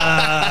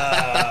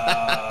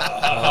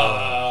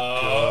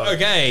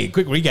Okay,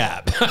 quick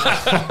recap.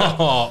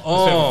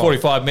 For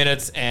 45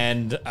 minutes,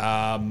 and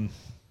I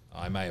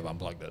may have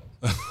unplugged it.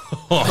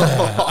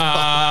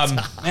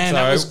 Man,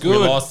 that was good.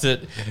 We lost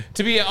it.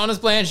 To be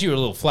honest, Blanche, you were a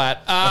little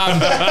flat.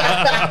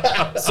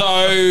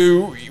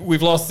 So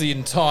we've lost the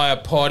entire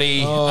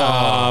potty.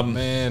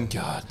 Man.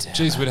 God damn.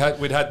 Jeez,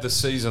 we'd had the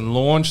season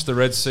launched, the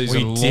Red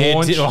season We did.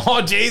 launched.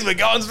 Oh, jeez, we're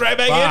going straight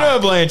back into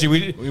it, Blanche.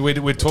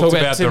 We talked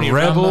about the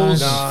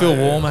Rebels. Phil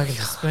Wall making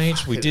the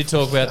speech. We did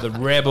talk about the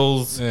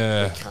Rebels.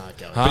 Yeah. Can't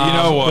go. But you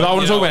know what? But I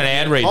want to talk about an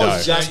ad read, I though.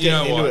 was just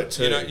getting into it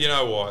too. You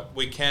know what?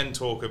 We can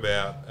talk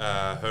about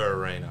her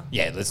arena.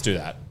 Yeah, let's do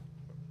that.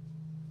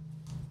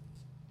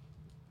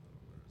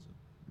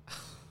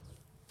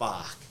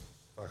 Fuck.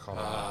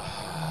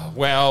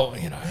 Well,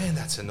 you know. Man,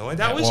 that's annoying.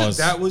 That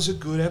That was a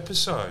good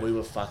episode. We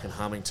were fucking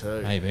humming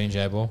too. How you been,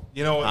 Jaybor?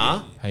 You know what?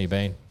 Huh? How you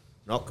been?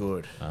 Not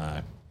good.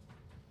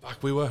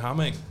 Fuck, we were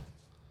humming.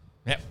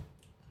 Yep.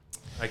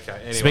 Okay.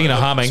 Anyway, Speaking of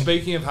humming.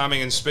 Speaking of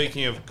humming and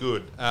speaking of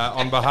good,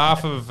 on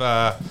behalf of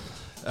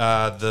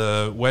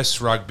the West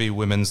Rugby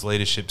Women's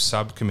Leadership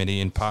Subcommittee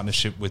in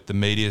partnership with the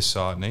Media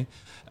Society,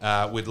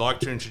 we'd like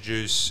to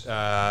introduce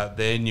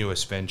their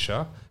newest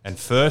venture and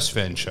first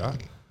venture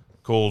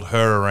called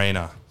Her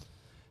Arena.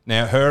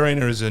 Now, Her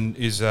Arena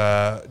is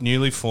a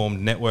newly formed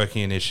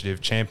networking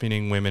initiative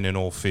championing women in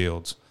all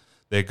fields.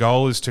 Their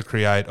goal is to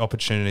create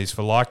opportunities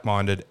for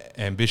like-minded,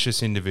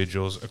 ambitious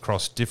individuals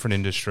across different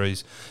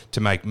industries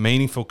to make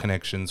meaningful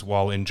connections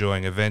while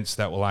enjoying events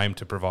that will aim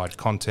to provide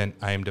content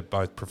aimed at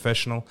both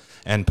professional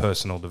and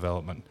personal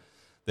development.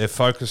 They're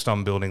focused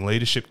on building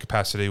leadership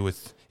capacity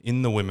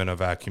within the women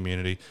of our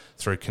community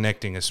through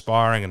connecting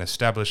aspiring and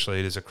established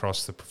leaders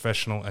across the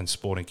professional and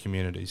sporting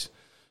communities.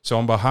 So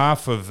on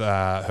behalf of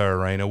Her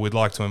Arena, we'd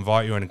like to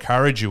invite you and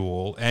encourage you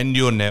all and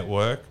your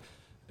network.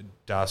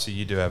 Darcy,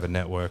 you do have a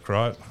network,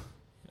 right?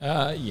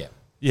 Yeah.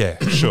 Yeah,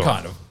 sure.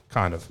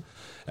 Kind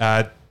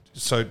of.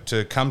 So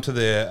to come to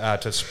their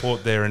to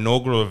support their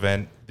inaugural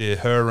event, the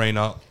Her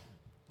Arena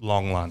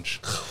Long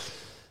Lunch.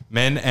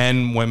 Men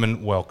and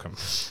women welcome.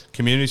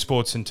 Community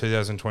sports in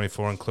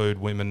 2024 include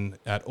women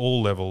at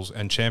all levels,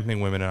 and championing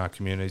women in our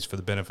communities for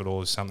the benefit of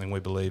all is something we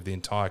believe the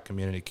entire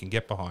community can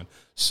get behind.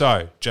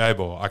 So,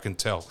 Jaybor, I can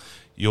tell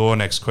your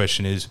next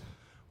question is,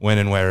 when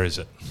and where is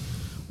it?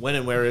 When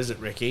and where is it,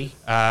 Ricky?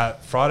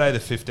 Friday the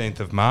 15th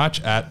of March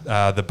at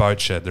the Boat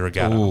Shed, the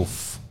regatta.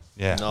 Oof.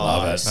 Yeah,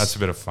 Love it. That's a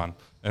bit of fun.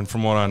 And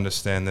from what I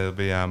understand, there'll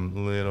be a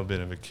little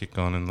bit of a kick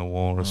on in the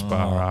Walrus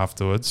Bar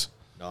afterwards.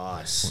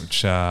 Nice.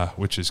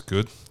 Which is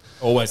good.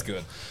 Always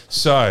good.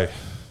 So,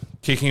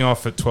 kicking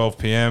off at 12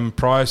 p.m.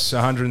 Price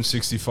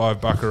 165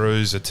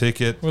 buckaroos a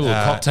ticket. A little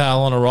cocktail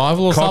on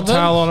arrival or something?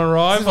 Cocktail on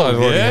arrival. I've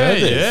already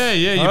heard this.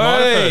 Yeah. You might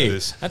have heard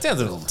this. That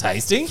sounds a little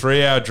tasty.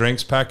 3-hour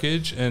drinks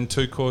package and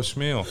 2-course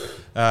meal.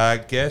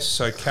 Guests,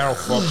 so Carol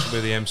Fox will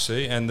be the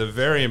MC, and the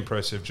very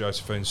impressive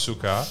Josephine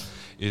Sukar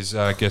is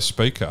guest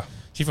speaker.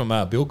 She from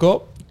Bill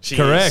Corp?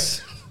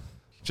 Correct.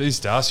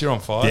 Jeez, Darcy, you're on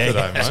fire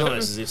today, It's mate.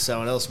 almost as if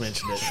someone else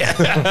mentioned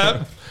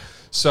it.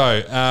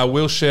 So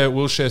we'll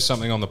share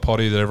something on the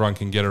potty that everyone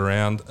can get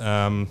around.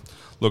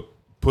 Look,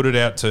 put it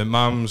out to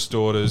mums,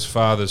 daughters,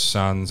 fathers,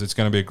 sons. It's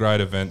going to be a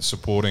great event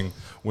supporting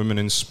women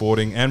in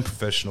sporting and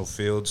professional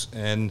fields,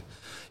 and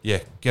yeah,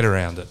 get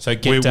around it. So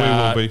we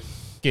will be.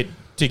 Get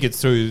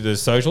tickets through the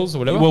socials or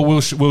whatever. Well,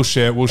 we'll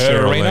share a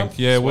Arena? link.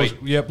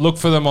 Yeah, look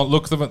for them.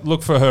 Look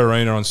for Her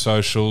Arena on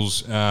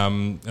socials,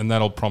 and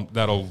that'll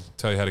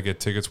tell you how to get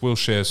tickets. We'll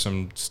share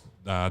some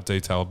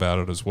detail about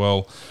it as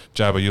well.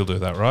 Jabba, you'll do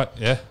that, right?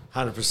 Yeah,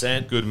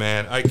 100%. good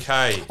man.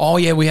 Okay. Oh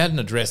yeah, we hadn't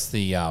addressed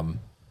the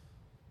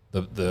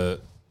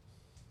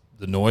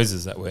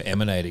noises that were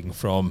emanating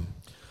from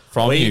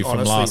you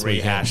from last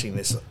week. Rehashing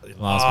this.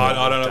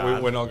 I don't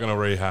know. We're not going to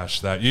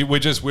rehash that.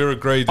 We're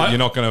agreed that you're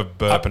not going to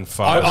burp and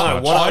fart.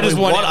 What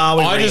are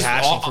we I just-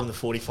 rehashing from the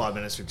 45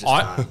 minutes we've just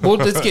done? Well,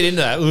 let's get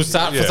into that. We'll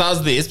start Yeah. for us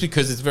this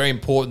because it's very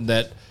important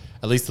that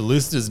at least the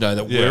listeners know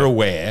that we're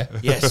aware.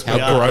 Yes, how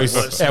we are.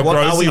 gross. So How what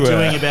gross are we you were.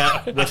 doing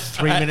about? We're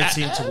 3 minutes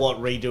into what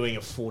redoing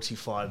a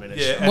 45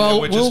 minutes. Yeah, and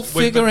Well, we're we'll just-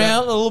 figure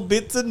out little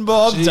bits and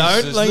bobs.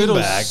 Don't lean little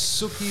back.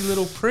 sooky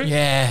little prick.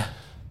 Yeah,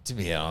 to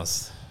be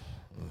honest.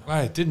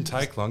 Hey, it didn't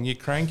take long. You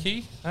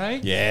cranky? Hey?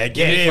 Yeah,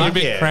 Yeah, a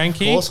bit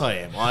cranky. Of course I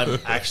am. I'm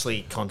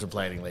actually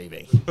contemplating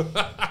leaving.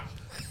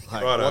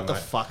 Righto, What the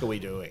mate. fuck are we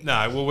doing?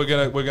 No, well, we're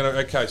gonna.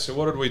 Okay, so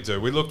what did we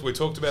do? We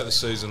talked about the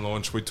season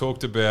launch. We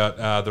talked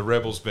about the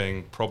Rebels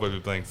probably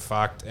being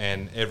fucked,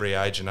 and every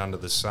agent under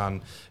the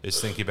sun is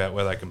thinking about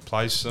where they can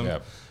place them.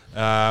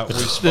 Yep. We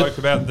spoke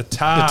about the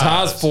Tars. The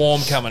Tars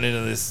form coming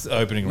into this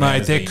opening round. Mate,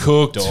 has they're been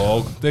cooked.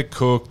 Dog. They're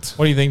cooked.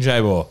 What do you think,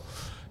 Jaybor?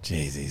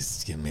 Jeez,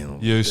 he's giving me a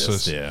little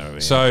Useless. Yeah, I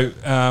mean. So,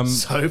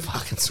 So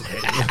fucking sweaty.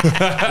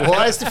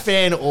 Why is the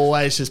fan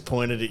always just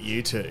pointed at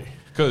you two?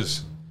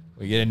 because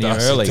we get in here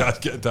early.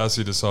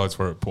 Darcy decides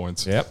where it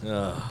points. Yep.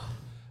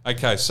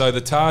 Okay, so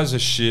the Tars are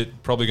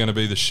shit. Probably going to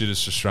be the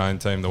shittest Australian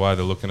team the way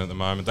they're looking at the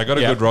moment. They got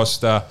a Yep. good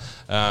roster.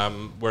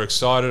 We're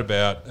excited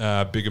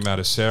about Bigger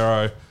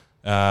Matacero.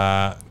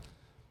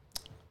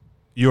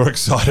 you're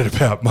excited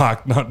about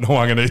Mark not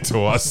knowing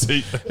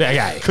Tuasi.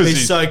 Okay.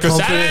 He's so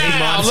confident he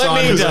might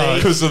sign with me.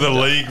 Because of the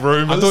league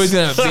rumours. I thought he was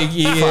going to have a big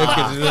year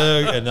because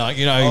and like,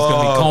 you know, he's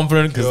going to be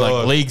confident because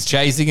like league's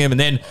chasing him, and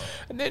then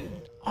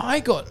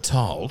I got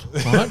told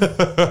right,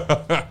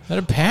 that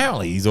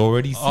apparently he's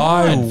already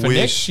signed for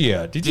next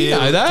year. Did you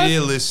know that?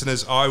 Dear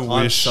listeners, I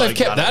wish They've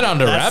kept that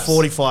under wraps.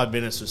 45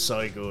 minutes was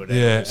so good.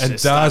 Yeah,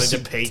 and Darcy,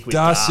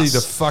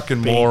 the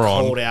fucking being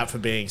moron, called out for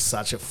being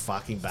such a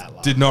fucking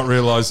battler. did not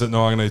realise that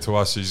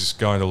Tuasi is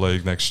going to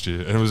league next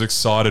year, and was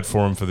excited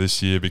for him for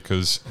this year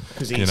because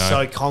he's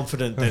so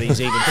confident that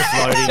he's even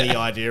floating the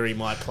idea he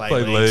might play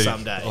league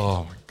someday.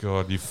 Oh my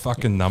god, you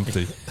fucking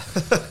numpty!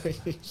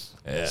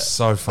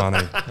 So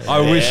funny.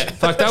 I wish.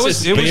 Fuck, it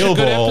was a good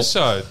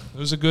episode. It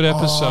was a good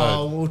episode.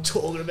 Oh, we're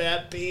talking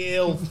about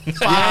Bill.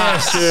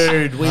 Yes,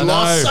 dude. We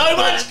lost so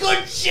much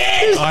good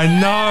shit. I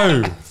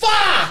know.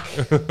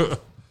 Fuck.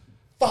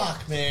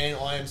 Fuck, man.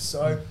 I am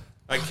so.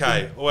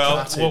 Okay.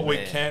 Well, what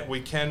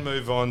we can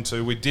move on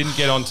to. We didn't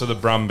get onto the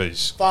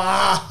Brumbies.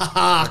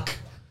 Fuck.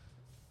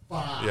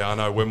 Yeah, I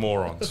know. We're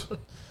morons.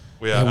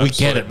 We are. We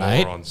get it,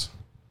 morons.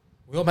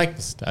 Mate. We all make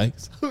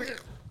mistakes.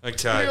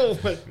 Okay.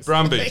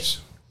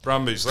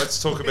 Brumbies.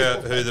 Let's talk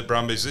about who the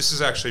Brumbies. This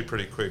is actually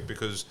pretty quick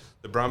because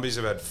the Brumbies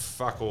have had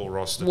fuck all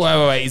roster.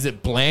 Wait. Is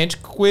it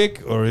Blanche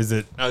quick or is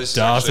it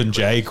Darcy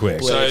J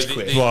quick? So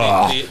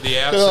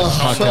the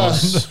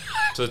outs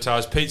to the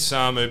Tars. Pete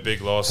Samu, big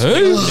loss.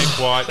 Who? Nick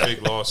White,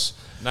 big loss.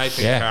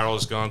 Nathan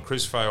Carroll's gone.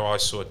 Chris Feo,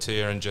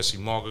 Sortier, and Jesse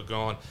Mogg are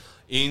gone.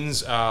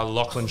 Ins are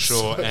Lachlan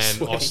Shaw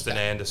and Austin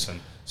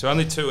Anderson. So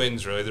only 2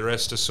 ins really. The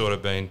rest have sort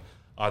of been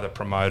either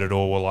promoted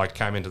or were like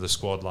came into the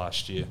squad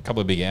last year. A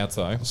couple of big outs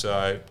though. So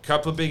a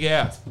couple of big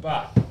outs,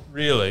 but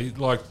really,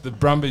 like the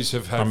Brumbies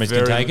have had. Brumbies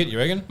can take it, you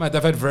reckon? Mate,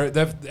 they've had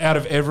they've out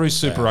of every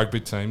Super Rugby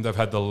team, they've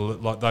had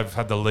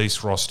the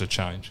least roster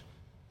change.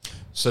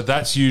 So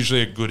that's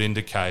usually a good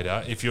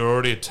indicator. If you're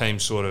already a team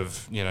sort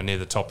of near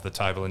the top of the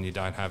table and you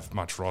don't have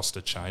much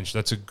roster change,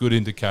 that's a good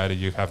indicator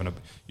you're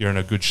in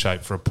a good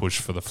shape for a push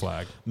for the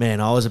flag.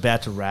 Man, I was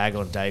about to rag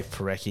on Dave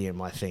Parecki in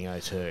my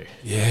thingo too.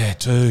 Yeah,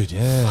 dude.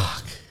 Yeah.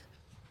 Fuck.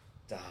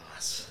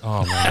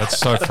 Oh man, that's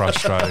so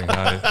frustrating.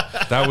 Hey?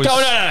 That was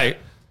no.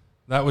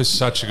 That was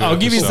such a good. I'll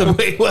give you some.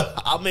 We were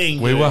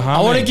humming.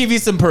 I want to give you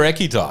some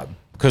Parecki time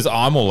because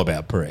I'm all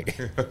about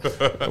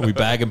Parecki. Are we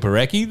bagging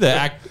Parecki,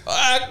 the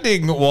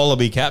acting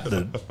Wallaby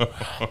captain?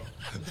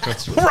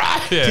 That's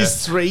right. Yeah.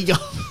 His 3 gone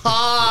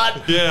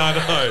hard. Yeah, I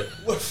know.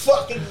 We're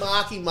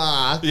fucking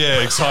Mark.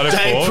 Yeah, excited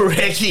Dave for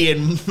Parecki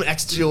and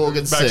Max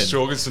Jorgensen.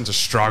 To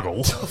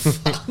struggle.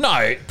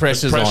 No,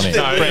 pressure's on him.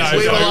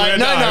 We were like,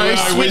 no,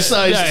 switch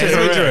those two.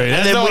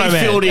 And then we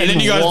filled in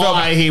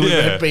why he would be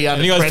under pressure.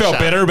 And you guys felt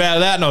better about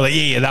that? And I was like,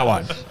 yeah, that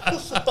one.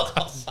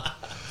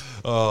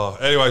 Oh,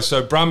 anyway,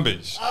 so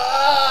Brumbies.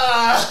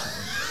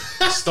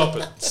 Stop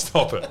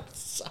it.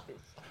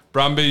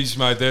 Brumbies,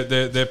 mate,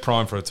 they're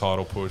primed for a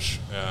title push.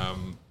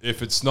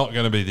 If it's not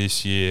going to be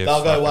this year,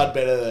 they'll go one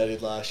better than they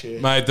did last year.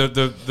 Mate,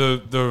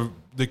 the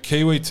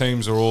Kiwi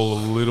teams are all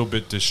a little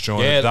bit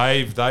disjointed.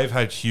 Yeah, they've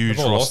had huge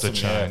roster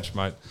change,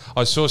 mate.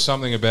 I saw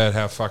something about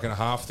how fucking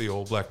half the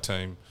All Black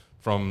team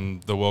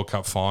from the World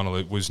Cup final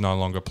it was no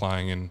longer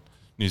playing in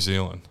New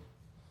Zealand.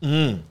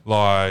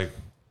 Like,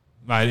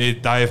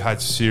 mate, they've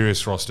had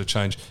serious roster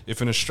change.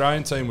 If an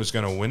Australian team was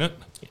going to win it.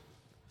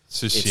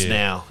 It's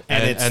now.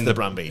 And it's the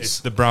Brumbies.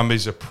 The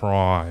Brumbies are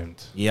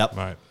primed. Yep.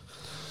 Mate.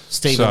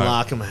 Stephen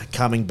Larkham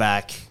coming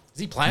back. Is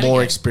he playing more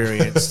again?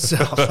 Experienced.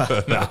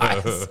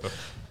 Nice.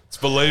 It's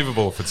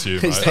believable if it's you,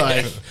 He's mate.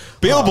 like,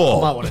 Bill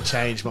Ball. I might want to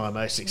change my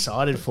most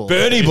excited for.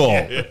 Bernie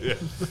Ball. Yeah.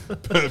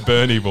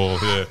 Bernie Ball,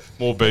 yeah.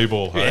 More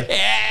B-ball, hey?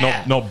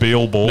 Yeah. Not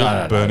Beal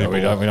Ball, Bernie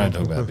Ball. We don't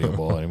talk about Bill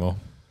Ball anymore.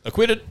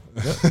 Acquitted.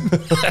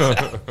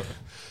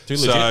 Too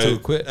legit to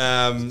acquit.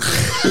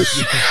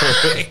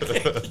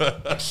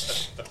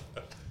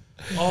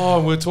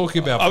 Oh, we're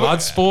talking about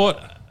blood sport.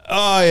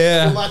 Oh,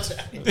 yeah.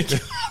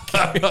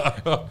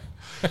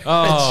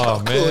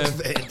 Oh, man.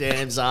 Van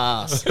Dam's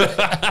ass.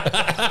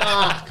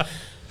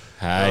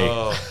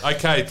 Hey.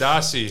 Okay,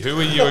 Darcy, who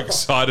are you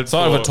excited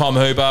for? Excited for Tom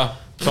Hooper.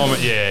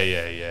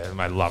 Yeah.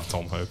 Mate, love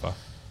Tom Hooper.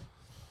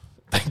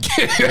 Thank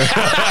you.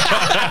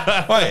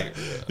 Wait,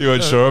 you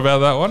weren't sure about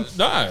that one?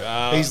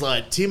 No. He's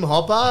like, Tim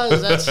Hopper?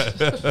 Is that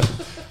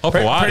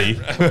Hopewadi?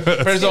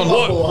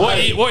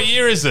 What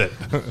year is it?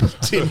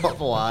 Tim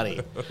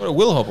Hopewadi. What a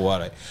Will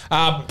Hopewadi.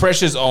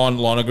 Pressure's on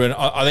Lonergan.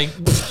 I think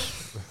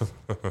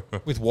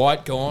with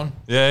White gone.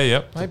 Yeah,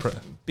 yep.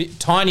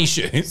 Tiny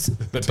shoes,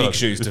 but big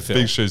shoes to fill.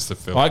 Big shoes to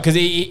fill. Right, because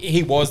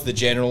he was the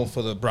general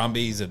for the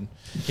Brumbies and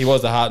he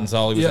was the heart and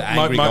soul. He was the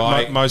angry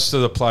guy. Most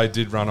of the play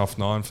did run off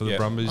 9 for the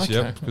Brumbies,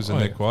 because of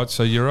Nick White.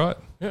 So you're right.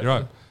 You're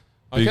right.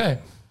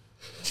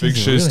 Big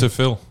shoes to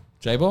fill.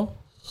 Jaybor?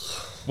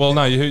 Well,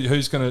 no.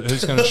 Who's going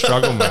to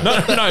struggle, mate?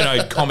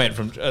 No. Comment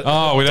from.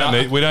 We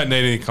don't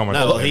need any comment.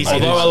 No,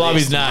 although I love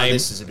his name,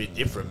 this is a bit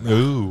different.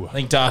 Ooh. I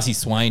think Darcy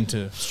Swain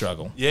to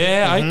struggle.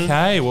 Yeah.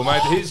 Okay. Well,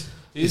 mate,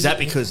 Is that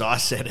because I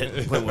said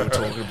it when we were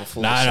talking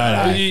before?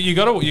 No. You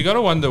got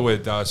to wonder where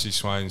Darcy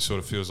Swain sort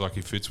of feels like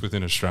he fits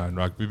within Australian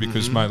rugby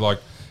because, mate, like,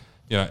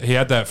 you know, he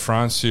had that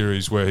France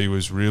series where he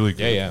was really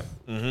good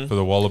for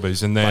the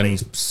Wallabies, and then but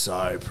he's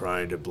so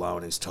prone to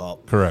blowing his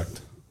top.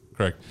 Correct.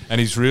 And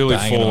he's really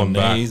Banging fallen on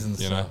back. knees and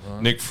You stuff, know,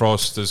 right? Nick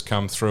Frost has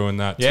come through in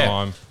that Yeah.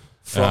 time.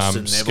 Frost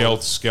and Neville.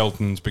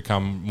 Skelton's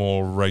become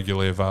more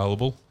regularly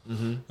available.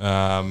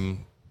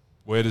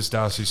 Where does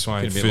Darcy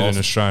Swain Been a bit fit in lost.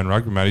 Australian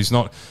rugby, mate? He's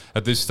not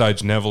at this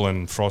stage. Neville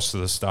and Frost are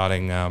the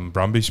starting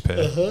Brumbies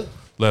pair,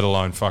 let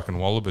alone fucking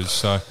Wallabies.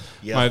 So,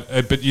 Yep.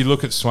 mate, but you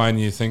look at Swain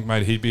and you think,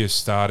 mate, he'd be a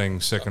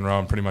starting second row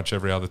in pretty much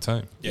every other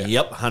team. Yeah.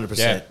 Yep,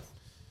 100%.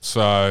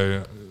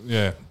 So,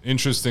 yeah,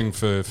 interesting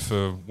for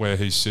where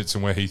he sits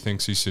and where he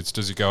thinks he sits.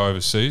 Does he go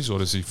overseas or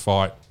does he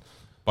fight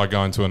by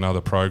going to another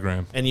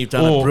program? And you've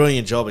done a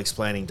brilliant job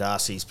explaining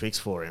Darcy's picks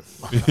for him.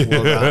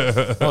 Well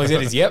done. All he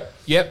said is, yep.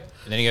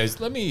 And then he goes,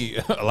 let me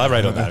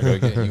elaborate on that.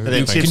 And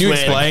then Can you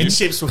explain?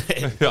 Chips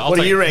went, what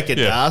do you reckon,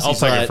 Darcy? I'll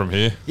He's take like, it from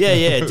here.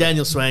 Yeah,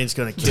 Daniel Swain's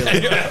going to kill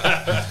him.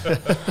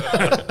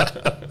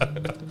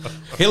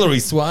 Hillary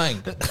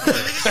Swain.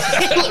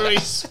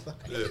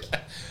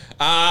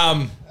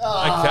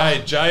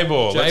 Okay,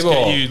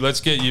 Jaybor.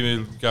 Let's get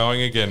you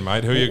going again,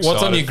 mate. Who are you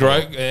excited What's on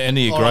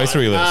your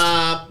grocery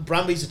list?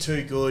 Brumbies are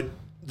too good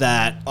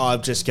that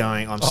I'm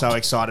so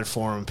excited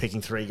for them. I'm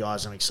picking three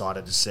guys I'm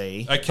excited to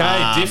see.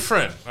 Okay,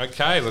 different.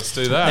 Okay, let's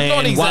do that.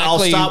 Not And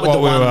I'll exactly start with what the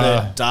we one were-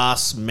 that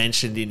Das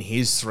mentioned in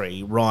his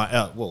three. Two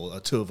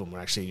of them were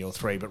actually in your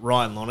three, but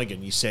Ryan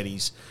Lonergan, you said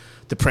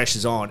the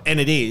pressure's on, and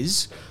it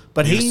is.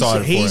 But You're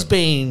excited for he's him.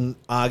 been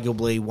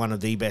arguably one of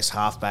the best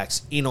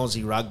halfbacks in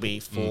Aussie rugby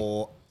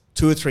for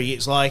 2 or 3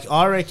 years. Like,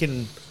 I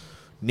reckon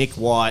Nick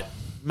White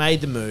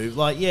made the move.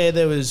 Like, yeah,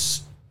 there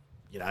was,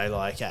 hey, I'm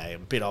a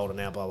bit older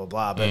now, blah, blah,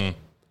 blah. But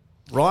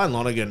Ryan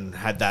Lonergan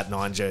had that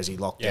 9 jersey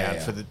locked down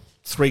for the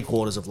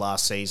 3/4 of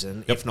last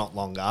season, if not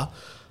longer.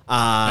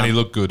 And he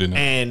looked good in it.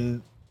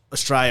 And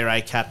Australia A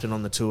captain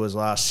on the tours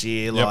last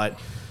year. Like,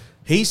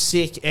 he's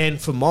sick, and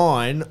for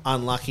mine,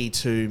 unlucky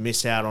to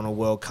miss out on a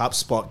World Cup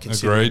spot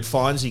considering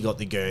Findsy got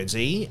the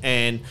Guernsey.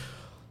 And,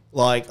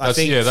 I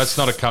think... Yeah, that's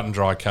not a cut and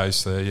dry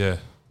case there, yeah.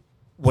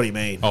 What do you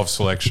mean? Of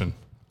selection.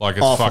 Like,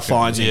 it's For fucking...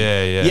 Findsy.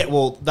 Yeah. Yeah,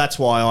 well, that's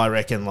why I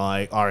reckon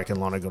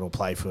Lonergan will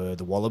play for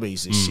the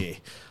Wallabies this year.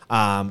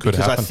 Because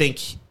I happen. think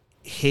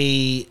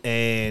he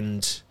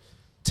and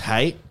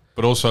Tate...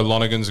 But also,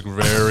 Lonergan's a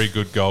very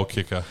good goal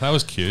kicker. That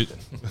was cute.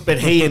 But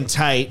he and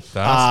Tate...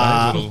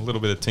 A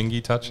little bit of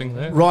tingy touching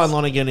there. Ryan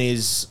Lonergan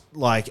is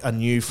like a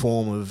new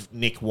form of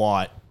Nick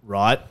White,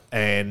 right?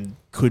 And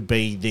could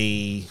be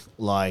the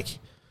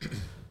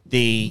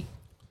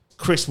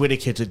Chris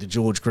Whittaker to the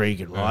George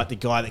Gregan, right? The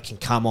guy that can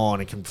come on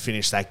and can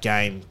finish that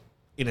game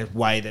in a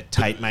way that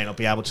Tate may not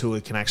be able to, or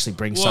can actually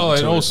bring something Well,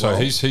 to and it also, as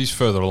well. he's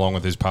further along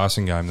with his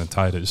passing game than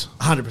Tate is.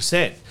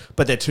 100%.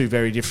 But they're two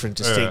very different,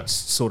 distinct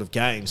sort of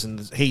games. And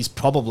he's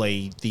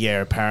probably the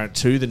heir apparent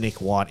to the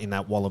Nick White in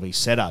that Wallaby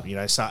setup.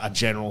 So a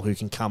general who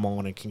can come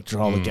on and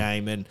control the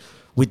game. And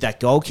with that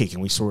goal kick,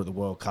 and we saw at the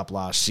World Cup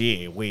last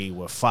year, we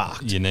were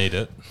fucked. You need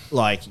it.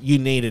 Like, you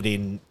need it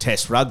in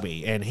Test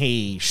rugby, and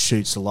he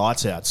shoots the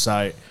lights out.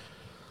 So,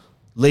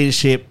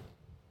 leadership,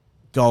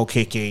 goal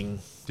kicking,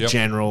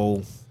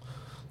 general...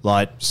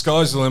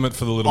 Sky's the limit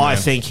for the little man. I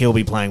think he'll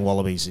be playing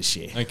Wallabies this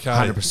year. Okay.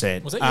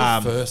 100%. Was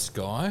that your first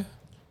guy?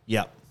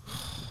 Yep.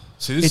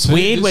 See, It's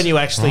weird when you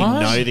actually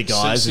know the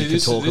guys and can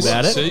talk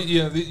about it. See,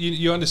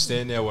 you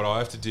understand now what I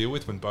have to deal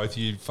with when both of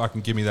you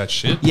fucking give me that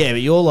shit. Yeah,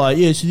 but you're like,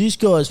 so this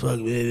guy's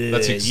fucking...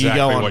 That's exactly you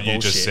go on what you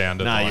bullshit. just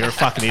sounded No, like. you're a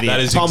fucking idiot. That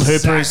is Tom Hooper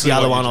is the exactly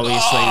other what one, you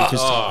obviously,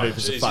 because Tom Oh,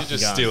 Hooper's a geez, fucking you're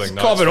just gun. stealing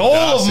notes Covered from all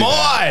Darcy of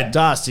now. mine.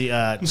 Darcy,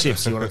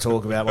 Chips, you want to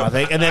talk about one, I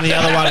think. And then the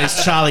other one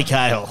is Charlie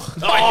Cale.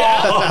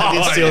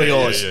 It's still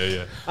yours.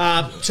 Yeah.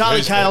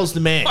 Charlie Cale's the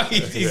man.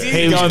 He's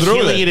He going was through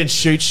killing it. it in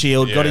Shoot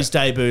Shield, got Yeah. his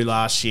debut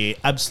last year,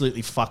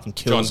 absolutely fucking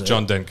kills it.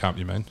 John Denkamp,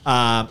 you mean?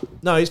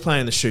 No, he's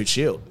playing the Shoot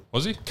Shield.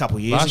 Was he? A couple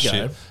of years last ago.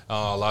 Year?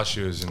 Oh, last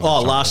year was in.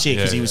 Last year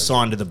because Yeah, he was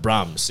signed to the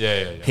Brums.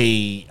 Yeah.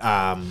 He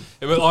Yeah,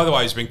 but either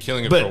way, he's been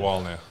killing it for a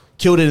while now.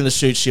 killed it in the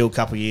Shoot Shield a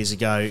couple of years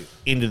ago,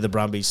 into the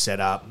Brumbies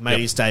setup, made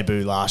his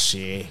debut last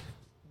year.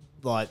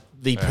 Like,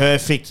 the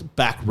perfect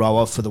back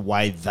rower for the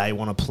way they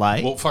want to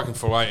play. Well, fucking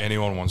for the way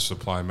anyone wants to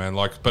play, man.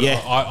 Like, but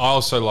Yeah. I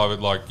also love it.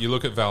 Like, you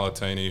look at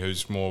Valentini,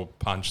 who's more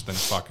punch than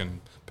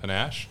fucking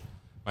panache.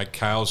 Mate,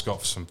 Kale's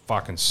got some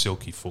fucking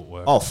silky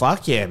footwork. Oh,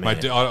 fuck yeah, man.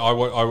 Mate,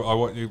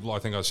 I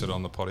think I said it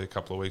on the potty a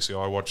couple of weeks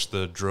ago. I watched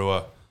the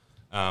Drua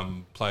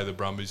play the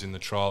Brumbies in the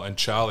trial, and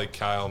Charlie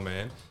Cale,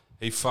 man,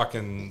 he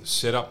fucking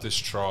set up this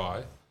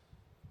try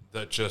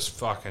that just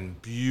fucking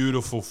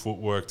beautiful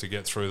footwork to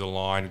get through the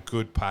line,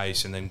 good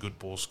pace, and then good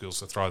ball skills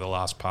to throw the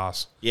last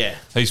pass. Yeah.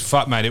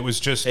 Mate. It was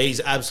just... He's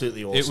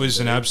absolutely awesome. It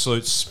was an dude.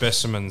 absolute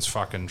specimen's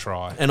fucking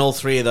try. And all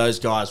three of those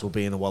guys will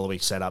be in the Wallaby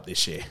setup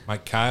this year.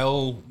 Mate,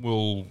 Cale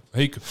will...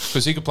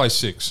 Because he could play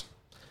 6.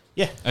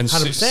 Yeah, And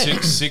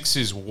 100%. six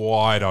is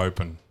wide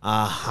open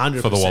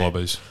 100%. for the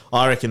Wallabies.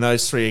 I reckon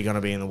those three are going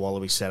to be in the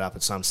Wallaby setup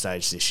at some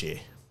stage this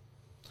year.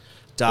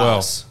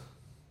 Das.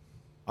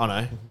 Oh,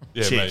 no.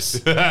 Yeah,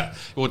 Chips. mate.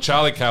 Well,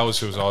 Charlie Cale was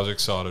who I was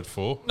excited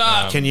for.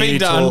 Can you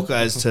talk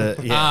as to...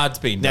 Yeah. It's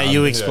been Now done.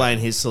 you explain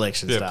his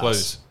selection Yeah, stars.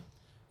 please.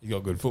 You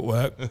got good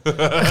footwork. Right?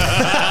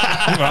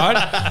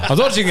 I was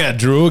watching a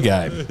Drew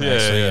game, actually.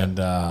 yeah. And,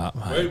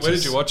 Where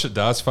did you watch it,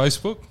 Das?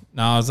 Facebook?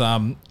 No, I was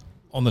on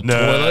the Nerd.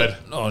 toilet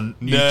on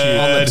Nerd.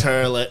 YouTube. On the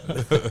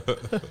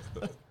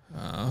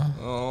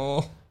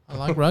turlet. I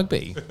like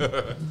rugby.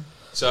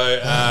 So,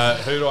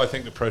 who do I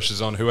think the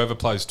pressure's on? Whoever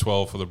plays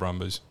 12 for the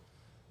Brumbies.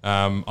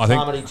 I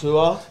think. Harmony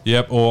Tour.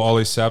 Yep, or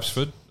Ollie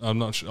Sapsford. I'm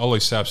not sure. Ollie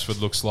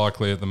Sapsford looks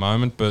likely at the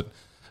moment, but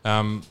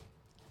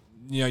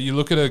you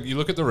look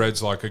at the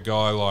Reds like a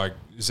guy like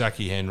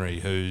Zachy Henry,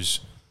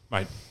 who's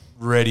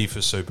ready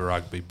for Super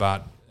Rugby,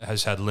 but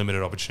has had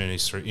limited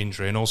opportunities through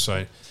injury, and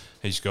also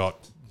he's got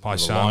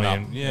Paisami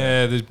and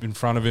there's in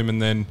front of him,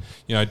 and then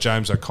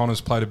James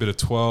O'Connor's played a bit of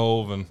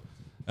 12,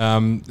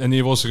 and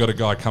you've also got a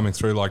guy coming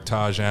through like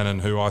Taj Annan,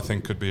 who I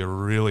think could be a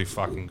really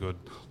fucking good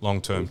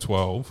long-term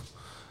 12.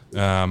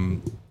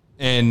 And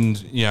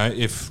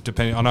if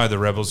depending, I know the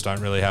Rebels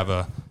don't really have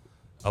a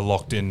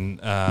locked-in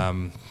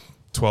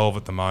 12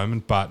 at the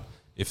moment, but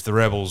if the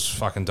Rebels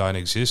fucking don't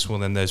exist, well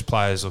then there's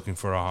players looking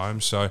for a home.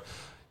 So,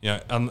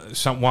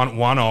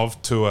 one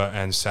of Tua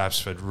and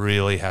Sapsford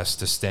really has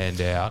to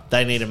stand out.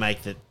 They need to make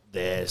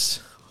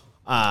theirs.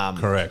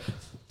 Correct.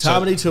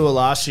 Harmony Tour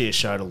last year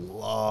showed a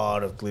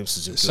lot of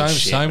glimpses of good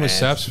shit, Same man. with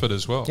Sapsford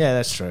as well. Yeah,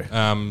 that's true.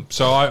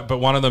 But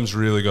one of them's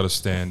really got to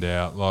stand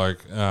out,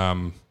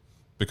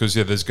 because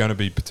there's going to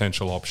be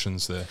potential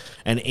options there.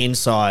 And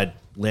inside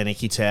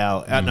Lennox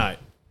Tau,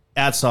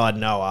 outside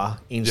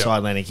Noah, inside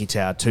Lennox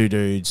Tau, two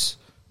dudes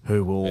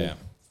who will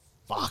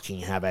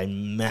fucking have a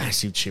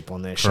massive chip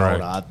on their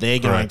shoulder. They're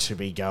going to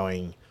be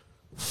going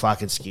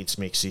fucking skits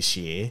mix this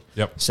year.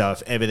 Yep. So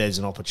if ever there's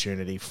an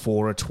opportunity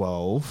for a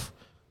 12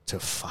 to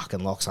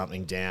fucking lock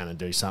something down and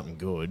do something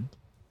good,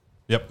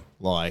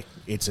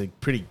 it's a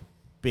pretty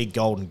big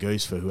golden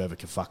goose for whoever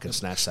can fucking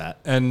snatch that.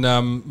 And,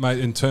 mate,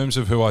 in terms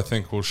of who I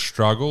think will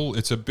struggle,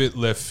 it's a bit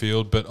left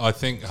field, but I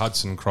think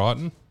Hudson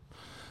Crichton.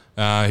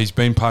 He's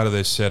been part of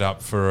their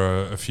setup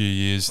for a few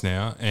years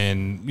now,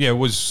 and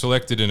was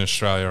selected in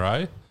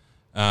Australia,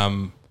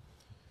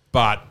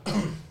 but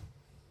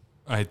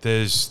mate,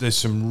 there's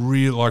some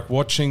real, like,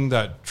 watching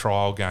that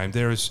trial game.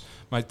 There is,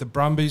 mate, the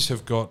Brumbies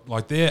have got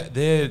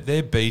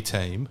their B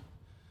team,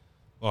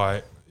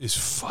 is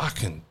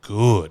fucking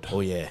good.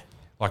 Oh yeah.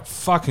 Like,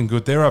 fucking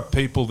good. There are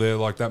people there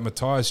like that.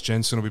 Matthias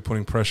Jensen will be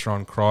putting pressure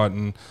on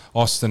Crichton.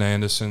 Austin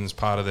Anderson's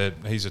part of that.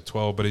 He's a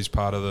 12, but he's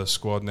part of the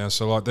squad now.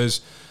 So, like,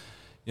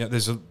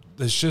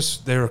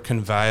 they're a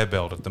conveyor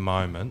belt at the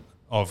moment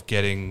of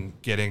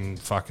getting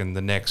fucking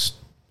the next,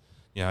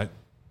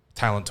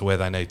 talent to where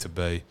they need to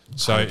be.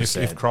 So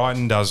if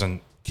Crichton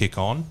doesn't kick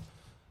on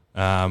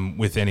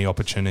with any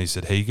opportunities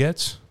that he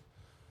gets,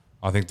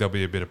 I think there'll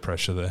be a bit of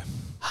pressure there.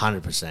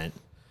 100%.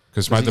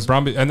 Because, mate, the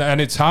Brumbies...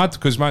 And it's hard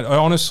because, mate,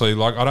 honestly,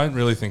 like, I don't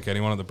really think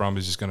anyone at the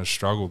Brumbies is going to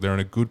struggle. They're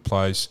in a good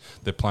place.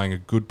 They're playing a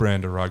good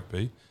brand of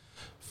rugby.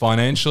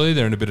 Financially,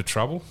 they're in a bit of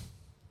trouble.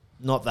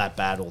 Not that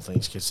bad, all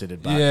things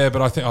considered. But Yeah,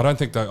 but I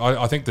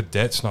think the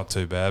debt's not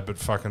too bad, but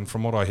fucking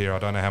from what I hear, I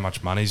don't know how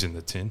much money's in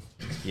the tin.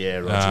 Yeah,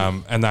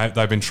 Roger. And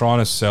they've been trying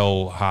to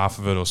sell half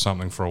of it or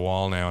something for a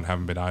while now and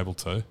haven't been able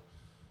to.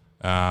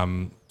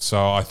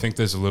 So I think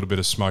there's a little bit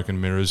of smoke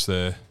and mirrors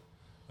there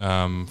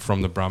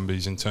from the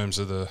Brumbies in terms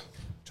of the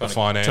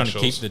financials. Trying to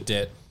keep the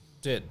debt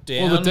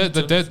down. Well,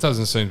 the debt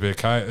doesn't seem to be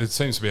okay. It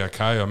seems to be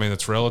okay. I mean,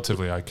 it's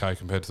relatively okay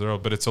compared to the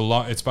world, but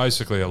it's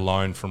basically a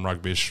loan from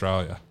Rugby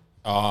Australia.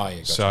 Oh, yeah.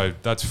 Gotcha. So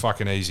that's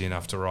fucking easy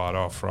enough to write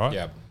off, right?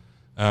 Yeah.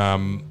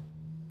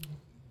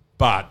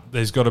 But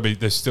there's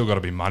still got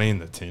to be money in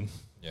the tin.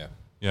 Yeah.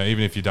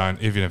 Even if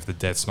the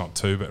debt's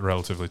not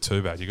relatively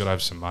too bad, you got to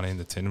have some money in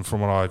the tin. And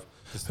from what I've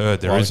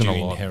heard, there isn't a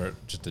lot. Inherit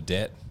just a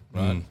debt,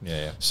 right?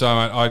 Yeah.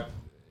 So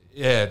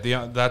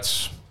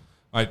that's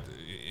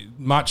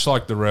much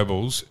like the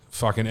Rebels.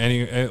 Fucking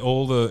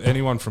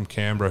anyone from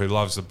Canberra who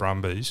loves the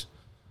Brumbies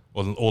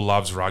or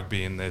loves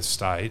rugby in their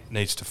state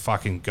needs to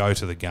fucking go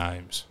to the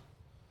games.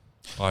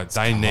 Like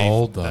they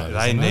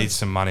need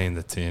some money in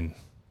the tin.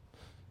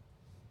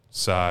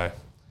 So,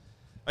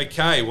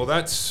 okay, well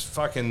that's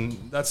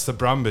the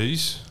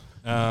Brumbies.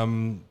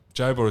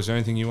 Jaybor, is there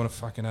anything you want to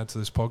fucking add to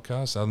this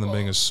podcast other than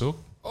being a sook?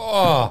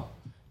 Oh,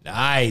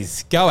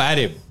 nice. Go at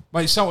him.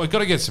 Mate, we've got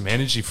to get some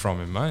energy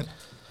from him, mate.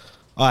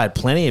 I had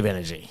plenty of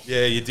energy.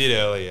 Yeah, you did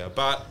earlier.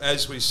 But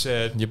as we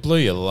said... You blew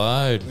your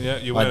load. Yeah,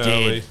 you went did.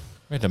 early.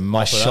 We had to mop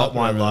I it shot up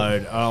my and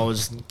everything. load. I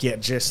was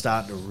just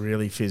starting to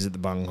really fizz at the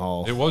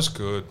bunghole. It was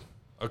good.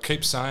 I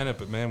keep saying it,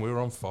 but, man, we were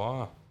on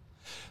fire.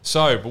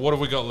 So, but what have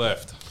we got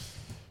left?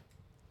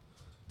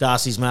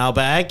 Darcy's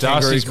mailbag,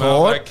 Darcy's Kangaroo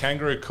Court. mailbag,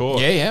 Kangaroo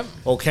Court. Yeah.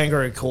 Or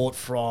Kangaroo Court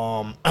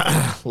from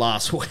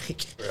last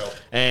week. Well.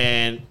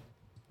 And,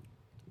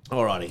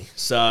 alrighty,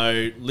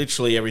 so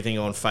literally everything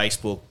on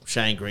Facebook,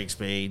 Shane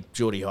Grigsby,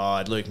 Geordie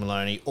Hyde, Luke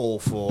Maloney, all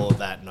for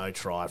that no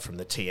try from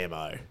the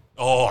TMO.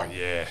 Oh,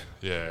 yeah.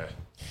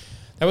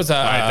 That was Mate,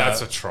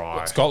 that's a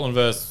try. Scotland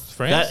versus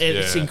France.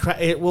 It's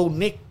Yeah. well,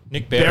 Nick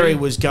Nick Berry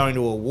was going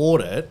to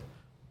award it,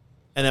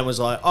 and then was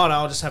like, "Oh no,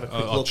 I'll just have a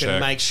quick look and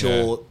make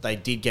sure they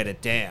did get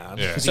it down."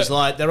 Because he's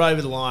like, "They're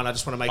over the line. I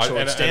just want to make sure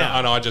it's down."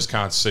 And I just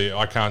can't see it.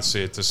 I can't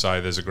see it to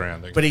say there's a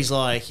grounding. But he's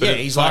like, But "Yeah, it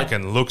he's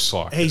fucking like, looks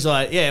like." he's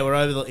like, yeah, we're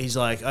over the. He's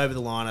like over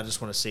the line. I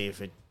just want to see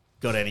if it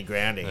got any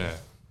grounding." Yeah.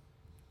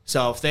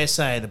 So if they're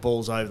saying the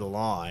ball's over the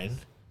line,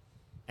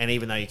 and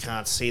even though you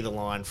can't see the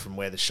line from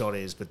where the shot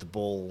is, but the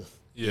ball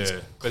is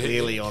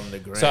clearly on the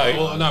ground.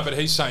 But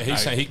he's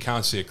saying he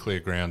can't see a clear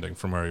grounding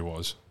from where he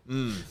was.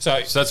 So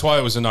that's why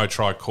it was a no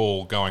try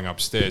call going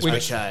upstairs.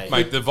 Mate,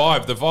 the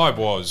vibe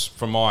was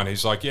from mine.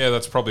 He's like, yeah,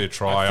 that's probably a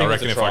try. I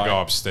reckon if I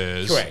go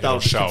upstairs, it'll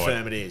show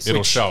it.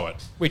 It'll show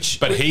it.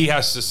 But he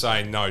has to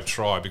say no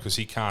try because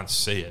he can't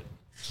see it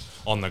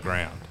on the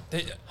ground.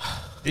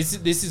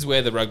 This is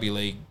where the rugby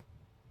league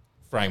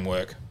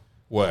framework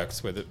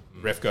works, where the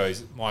ref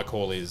goes, my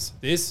call is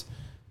this,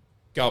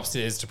 go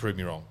upstairs to prove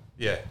me wrong.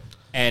 Yeah.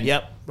 And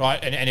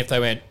right, and if they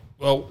went,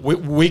 well,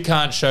 we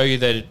can't show you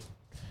that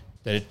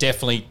it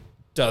definitely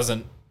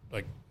doesn't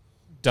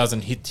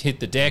hit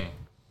the deck.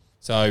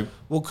 So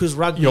because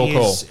rugby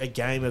is a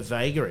game of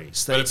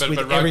vagaries. But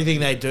everything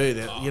they do,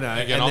 that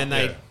and then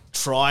they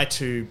try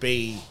to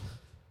be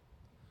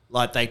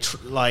like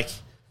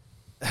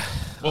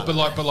Well, but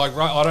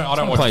I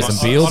don't watch play much,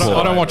 some Beelzebub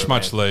I don't watch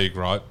much league,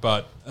 right?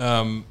 But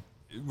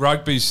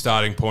rugby's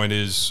starting point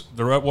is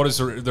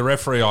the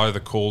referee either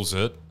calls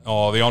it,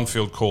 or the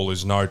on-field call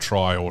is no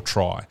try or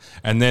try,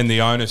 and then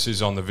the onus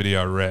is on the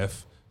video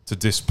ref to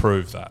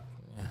disprove that.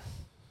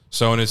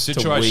 So in a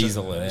situation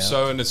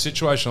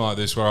like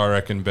this, where I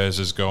reckon Bez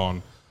has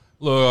gone,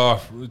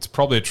 look, it's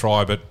probably a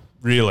try, but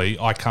really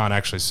I can't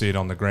actually see it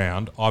on the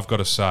ground. I've got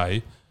to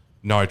say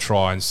no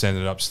try and send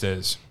it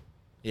upstairs.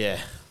 Yeah.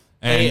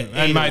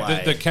 And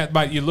mate,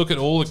 mate, you look at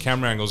all the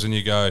camera angles and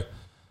you go,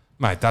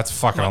 mate, that's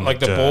fucking on like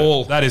the the dirt.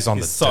 ball. That is on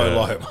the so dirt.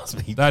 low, it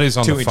must be. That is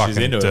on 2 the inches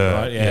fucking into dirt. it,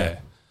 right? Yeah.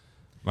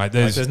 Mate,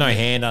 there's no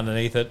hand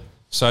underneath it.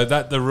 So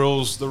that the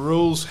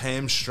rules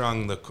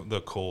hamstrung the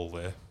call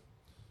there.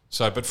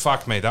 So, but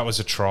fuck me, that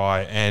was a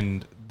try,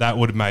 and that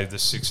would have made the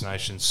Six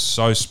Nations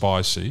so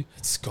spicy.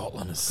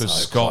 Scotland is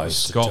so close.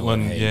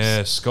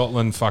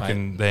 Scotland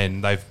fucking.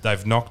 Then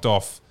they've knocked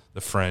off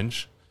the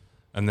French,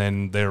 and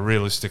then they're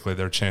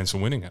a chance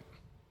of winning it.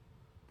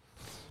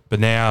 But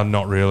now,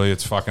 not really.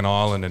 It's fucking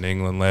Ireland and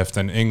England left,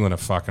 and England are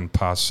fucking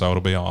past, so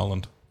it'll be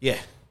Ireland. Yeah.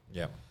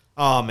 Yeah.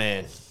 Oh,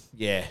 man.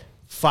 Yeah.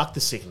 Fuck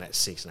the Six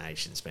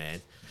Nations,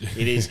 man.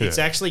 It is. It's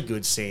actually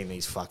good seeing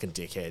these fucking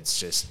dickheads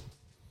just,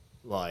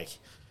 like...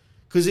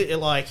 Because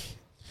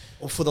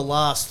for the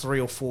last 3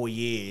 or 4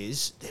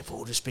 years, they've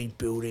all just been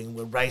building.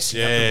 We're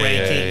racing up the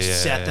rankings.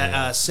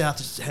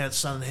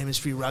 Southern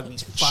Hemisphere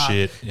rugby's fucked.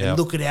 Shit. Yep. And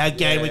look at our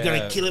game. We're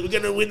going to kill it. We're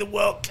going to win the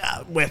World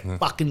Cup. We're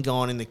fucking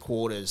gone in the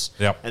quarters.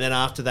 Yep. And then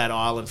after that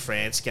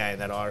Ireland-France game,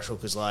 that Irish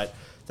hooker's like,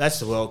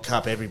 that's the World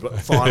Cup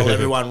final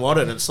everyone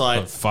wanted. And it's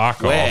like, fuck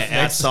we're off.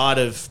 outside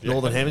of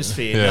Northern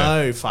Hemisphere.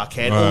 No,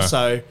 fuckhead.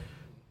 Also,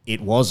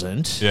 it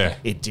wasn't. Yeah.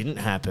 It didn't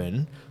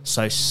happen.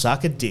 So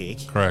suck a dick.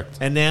 Correct.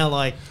 And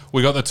now,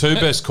 we got the 2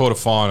 best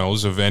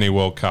quarterfinals of any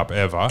World Cup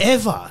ever.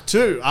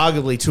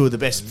 Arguably 2 of the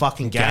best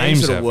fucking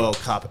games at a World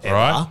Cup ever.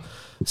 Right?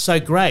 So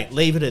great,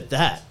 leave it at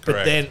that.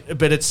 But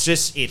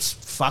it's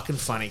fucking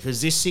funny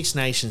because this Six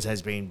Nations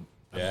has been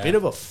a bit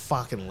of a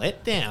fucking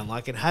letdown.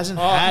 Like it hasn't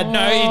had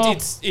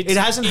it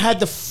hasn't had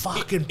the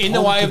fucking in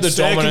the way of the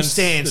dominance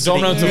that it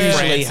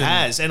usually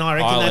has, and I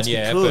reckon Ireland,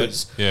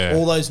 that's because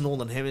all those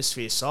Northern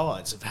Hemisphere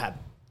sides have had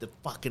the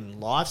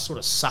fucking life sort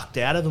of sucked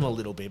out of them a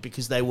little bit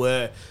because they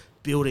were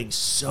building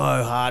so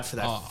hard for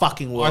that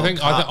fucking World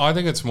Cup. I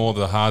think it's more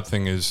the hard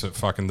thing is that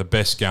fucking the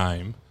best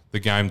game, the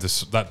game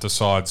that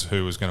decides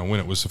who was going to win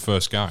it was the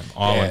first game,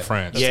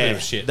 Ireland-France.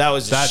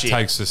 That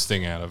takes the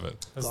sting out of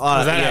it.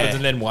 Happens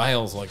and then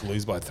Wales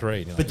lose by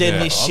 3. But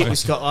then this shit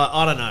was got,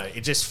 I don't know,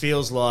 it just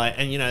feels like,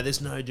 and there's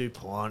no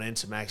Dupont and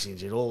Maxi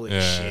did all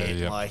this shit.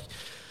 Yeah. Like,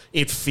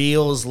 it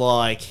feels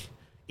like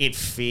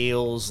it's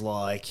less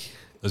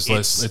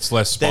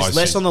spicy. There's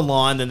less on the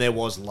line than there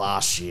was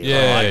last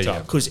year.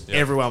 Because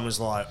everyone was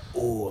like,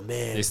 "Oh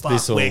man,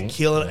 we're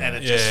killing it," and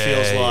it just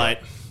feels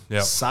like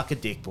suck a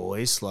dick,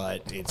 boys.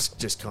 Like it's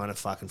just kind of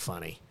fucking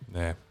funny.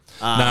 Yeah.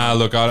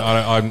 Look,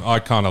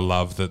 I kind of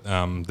love that.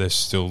 There's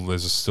still a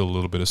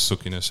little bit of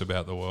sookiness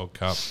about the World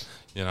Cup.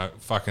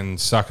 Fucking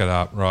suck it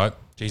up, right?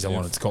 Jeez, I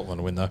wanted Scotland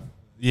to win though.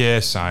 Yeah,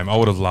 same. I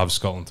would have loved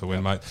Scotland to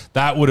win, mate.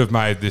 That would have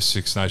made this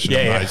Six Nations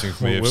amazing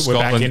for me. If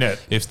Scotland, back in it.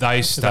 If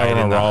they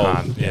stayed in the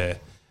hunt,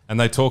 And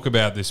they talk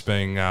about this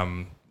being,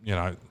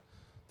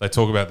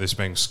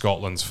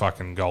 Scotland's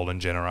fucking golden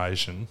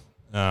generation.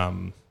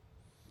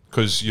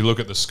 Because you look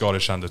at the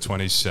Scottish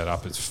under-20s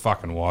setup, it's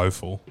fucking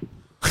woeful.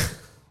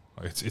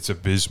 It's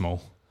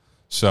abysmal.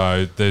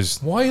 So there's...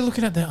 Why are you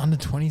looking at the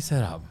under-20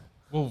 setup?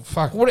 Well,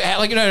 fuck.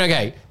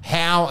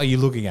 How are you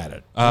looking at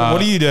it? What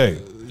do you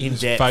do? In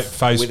depth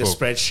Facebook, with a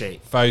spreadsheet.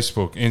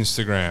 Facebook,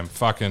 Instagram,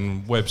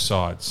 fucking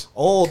websites.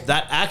 All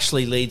that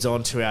actually leads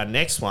on to our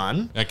next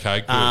one. Okay,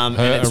 good. And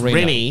it's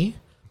Rennie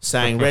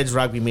saying Reds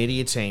rugby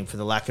media team for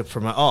the lack of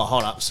promotion. Oh,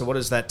 hold up. So what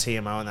does that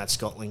TMO in that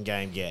Scotland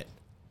game get?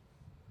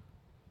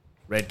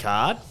 Red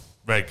card?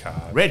 Red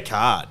card. Red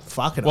card.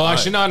 Fucking Well,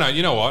 actually, no.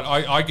 You know what?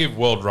 I give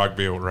World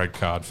Rugby a red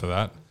card for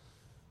that.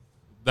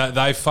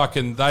 They Sort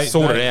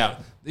it out.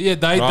 Yeah,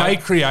 they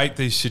Right. create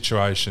these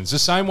situations. The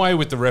same way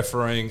with the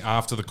refereeing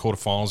after the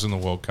quarterfinals in the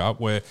World Cup,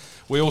 where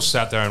we all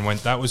sat there and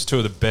went, that was two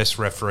of the best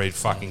refereed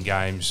fucking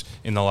games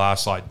in the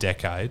last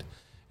decade.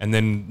 And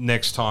then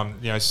next time,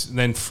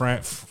 then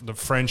the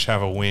French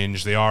have a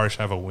whinge, the Irish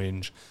have a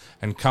whinge,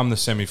 and come the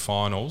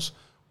semi-finals,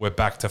 we're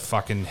back to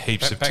fucking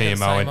heaps of Back to the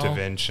TMO same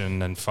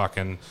intervention and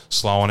fucking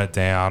slowing it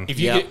down. If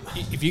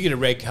you get a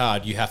red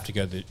card, you have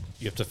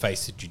to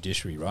face the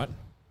judiciary, right?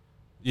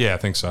 Yeah, I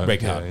think so.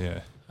 Red card. Yeah.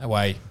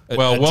 Away.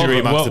 Well, jury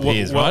amongst the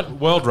peers, right?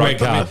 World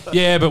Red Rugby. card.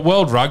 Yeah, but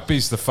World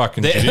Rugby's the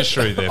fucking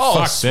judiciary there. Oh,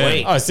 Fuck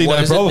sweet. them. I see what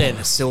no is problem. it then?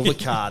 The silver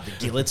card, the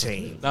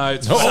guillotine. No,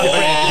 it's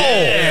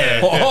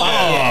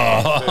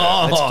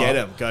Let's get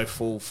him. Go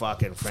full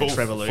fucking French Full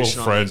Revolution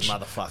on French. these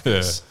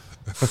motherfuckers.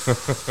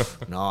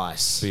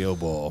 Nice. Field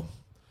ball.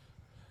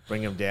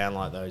 Bring them down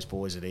like those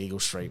boys at Eagle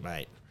Street,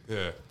 mate.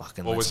 Yeah.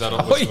 Fucking What was let's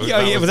that? go. On,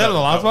 Was that on the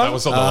last one? That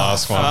was on the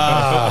last one.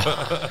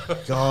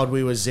 God,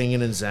 we were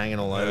zinging and zanging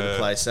all over the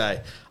place, eh?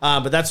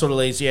 But that sort of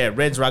leaves,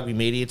 Reds rugby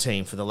media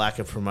team for the lack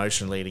of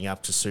promotion leading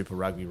up to Super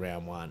Rugby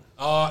round 1.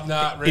 Oh,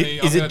 no, really.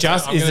 Is it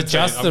just the I'm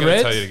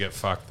Reds? tell you to get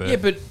fucked there.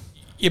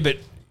 Yeah, but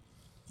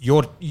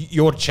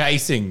you're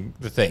chasing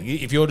the thing.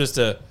 If you're just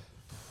a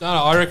No,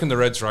 I reckon the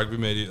Reds rugby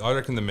media. I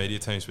reckon the media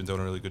team's been doing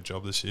a really good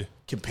job this year.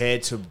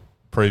 Compared to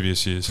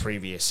Previous years.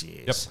 previous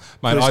years. Yep.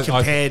 Mate, Because I-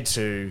 compared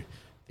to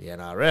the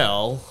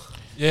NRL,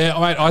 Yeah,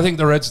 mate, I think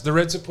the Reds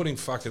are putting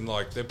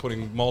they're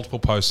putting multiple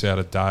posts out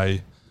a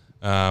day.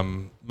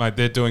 Mate,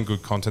 they're doing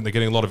good content. They're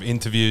getting a lot of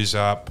interviews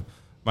up.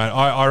 Mate,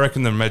 I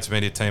reckon the Reds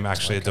media team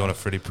actually are doing a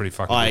pretty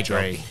fucking I good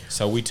agree. job.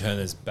 so we turn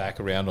this back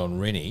around on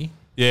Rennie.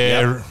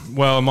 Yeah,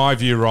 well, in my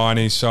view,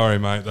 Ryan, sorry,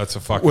 mate, that's a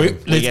fucking...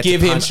 get Let's to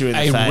give him punch you in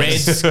the a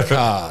face. Reds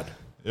card.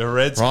 A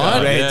Reds Right?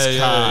 card. Reds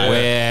card.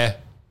 Where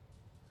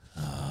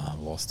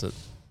lost it.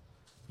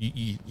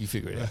 You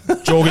figure it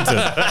out. Jorgensen.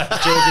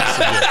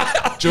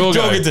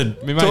 Jorgensen.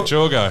 Me mate,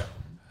 Jorgo.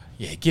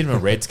 Yeah, give him a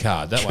Reds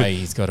card. That way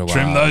he's got to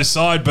Trim those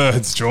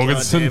sideburns, God damn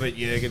Jorgensen. it,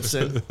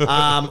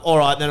 Jurgensen. All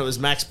right, then it was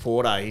Max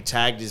Porter. He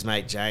tagged his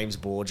mate James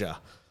Borger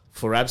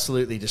for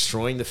absolutely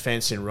destroying the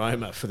fence in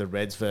Roma for the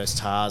Reds versus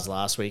Tars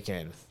last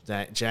weekend.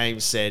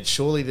 James said,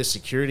 surely the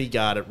security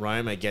guard at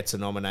Roma gets a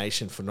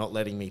nomination for not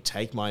letting me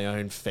take my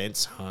own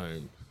fence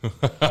home.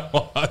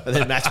 And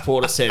then Max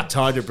Porter said,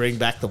 time to bring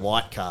back the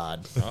white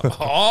card.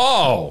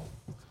 Oh,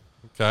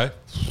 Okay.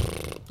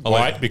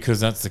 white because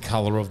that's the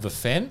colour of the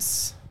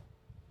fence.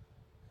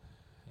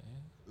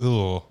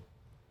 Ugh.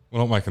 We're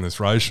not making this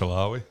racial,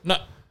 are we? No.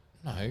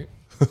 I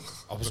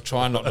was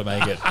trying not to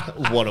make it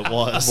What it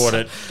was. what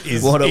it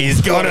is. What it- Is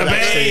what gonna it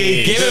actually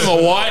be. is. Give him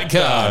a white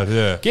card.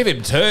 Yeah. Give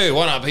him two.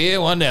 One up here,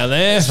 one down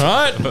there.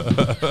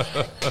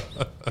 Right?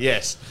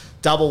 Yes.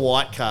 Double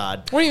white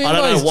card. What do you mean? I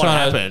don't by know he's what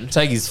trying happened. to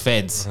take his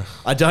fence.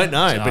 I don't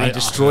know, but he I-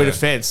 destroyed a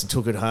fence and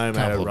took it home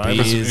out of Couple of Roma.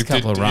 beers. Here's a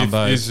couple of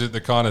Rumbos. Is it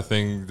the kind of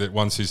thing that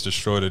once he's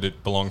destroyed it,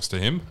 it belongs to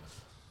him?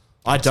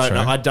 I don't true.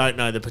 know. I don't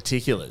know the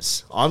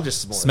particulars. I'm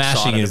just more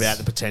Smashing excited is- about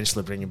the potential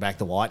of bringing back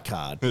the white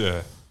card.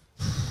 Yeah.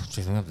 Jeez,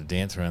 I'm gonna have to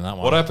dance around that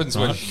one. What happens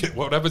when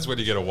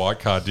you get a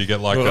white card? Do you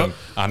get like an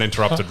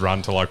uninterrupted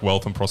run to like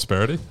wealth and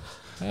prosperity?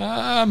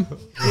 Yeah,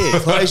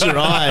 close your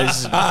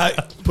eyes. Wrap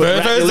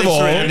your first of lips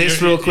all, around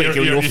this real quick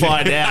and you'll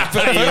find out.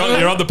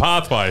 You're on the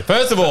pathway.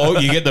 First of all,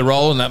 you get the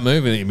role in that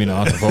movie that you've been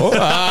asking for.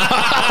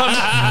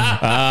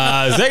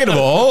 Second of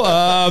all,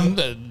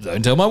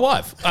 don't tell my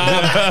wife.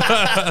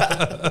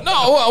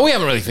 No, we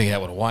haven't really figured out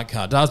what a white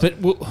card does, but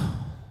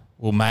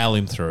we'll mail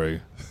him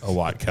through a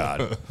white card.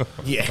 Right?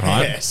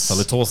 Yes. So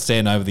let's all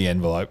stand over the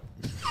envelope.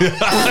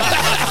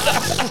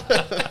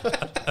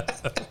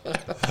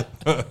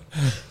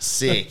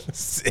 Sick.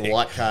 The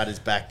white card is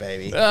back,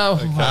 baby.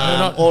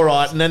 Oh, All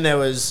right, and then there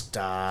was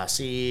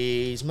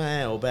Darcy's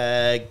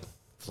mailbag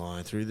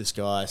flying through the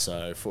sky.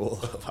 So full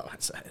of, I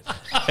won't say it.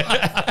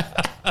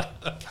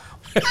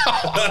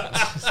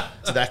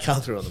 Did that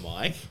come through on the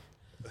mic?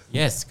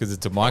 yes, because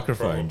it's a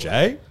microphone,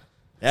 Jay.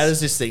 How does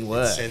this thing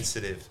work?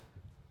 Sensitive.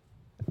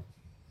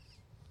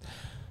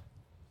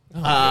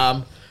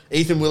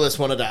 Ethan Willis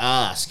wanted to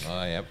ask,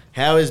 Oh, yep.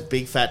 how is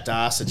Big Fat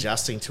Das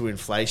adjusting to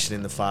inflation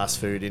in the fast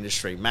food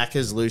industry?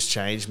 Macca's loose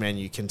change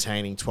menu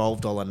containing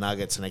 $12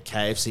 nuggets and a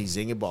KFC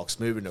Zinger box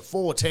moving to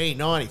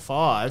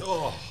 $14.95.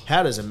 Oh.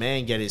 How does a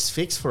man get his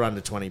fix for under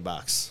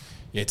 $20?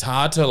 Yeah, it's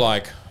hard to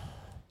like.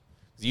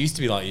 It used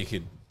to be like you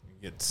could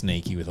get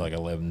sneaky with like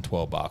 $11,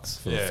 $12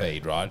 for the Yeah.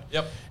 feed, right?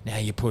 Yep. Now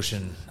you're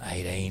pushing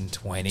 18,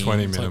 20.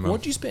 20 It's minimum. Like,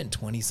 what'd you spend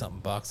 20 something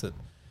bucks at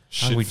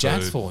Shit Hungry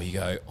Jack's food. for? You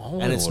go, oh,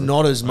 And it's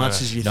not as much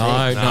as you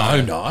No,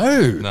 think.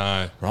 no.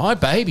 No. Right,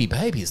 baby,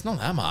 it's not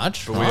that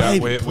much. But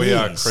right? we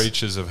are please.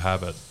 creatures of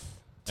habit.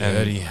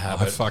 Dirty And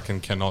habit. I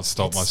fucking cannot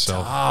stop It's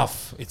myself.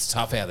 tough. It's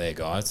tough out there,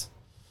 guys.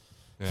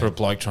 For a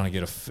bloke trying to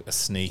get a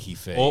sneaky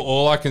feed.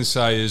 All I can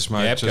say is,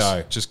 mate, Yep,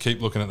 go. just keep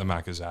looking at the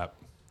Macca's app.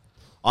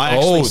 I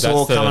actually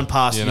saw that's coming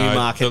past you know,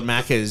 Newmarket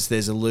Macca's,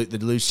 there's the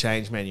loose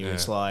change menu. Yeah.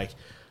 It's like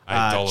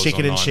 $8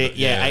 chicken or and cheese. $9.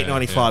 Yeah, Yeah,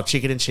 $8.95, yeah.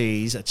 chicken and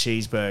cheese, a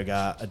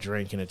cheeseburger, a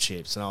drink, and a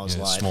chips. And I was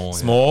Yeah, like, small. Yeah.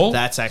 Small.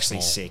 that's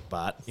actually sick,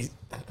 but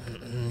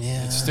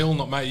It's still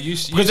not, mate.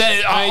 Because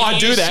I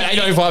do that,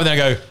 $8.95, and then I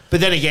go, but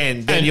then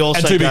again, then And- you also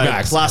and two Big go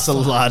Macs. plus a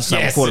large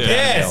double quarter pound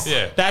yes. meal.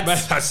 Yeah,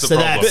 That's the so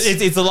problem. that's-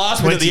 it's the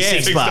last one at the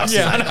end. $26.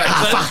 Yeah, I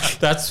know.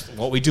 That's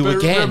what we do But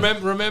again.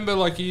 remember,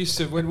 like you used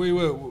to when we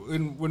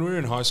were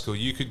in high school,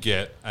 you could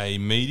get a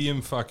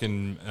medium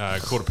fucking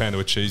quarter pounder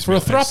with cheese For a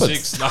and thruppets.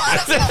 6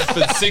 nuggets.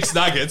 For 6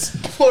 nuggets,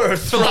 For a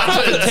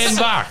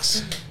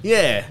 $10.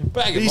 Yeah.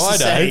 Back We in used my to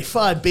say day.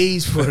 5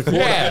 Bs for a quarter.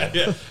 Yeah.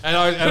 Yeah, and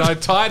I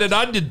tied an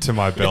onion to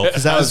my belt.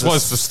 Because that was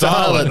the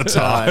style at the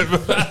time.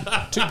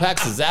 2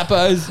 packs of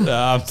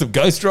Zappos, some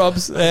Ghost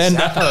Drops, and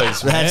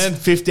Zappos, That's man.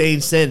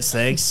 15 cents,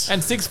 thanks.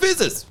 and 6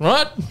 fizzes,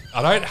 right?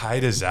 I don't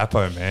hate a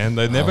Zappo, man.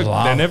 They're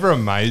never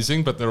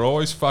amazing, but they're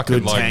always fucking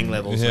Good like tang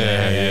levels,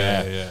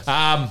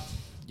 Yeah.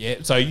 Yeah,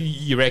 so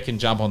you reckon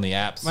jump on the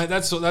apps? Mate,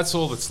 that's all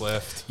that's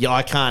left. Yeah,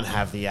 I can't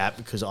have the app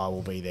because I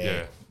will be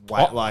there. Yeah.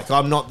 Wait, like,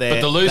 I'm not there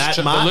But the loose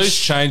that much. the loose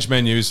change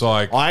menu is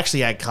like, I actually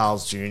had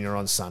Carl's Jr.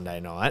 on Sunday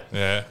night.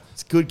 yeah.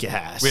 It's good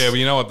gas. Yeah, well,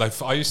 you know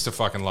what? I used to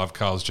fucking love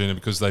Carl's Jr.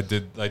 because they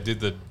did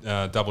the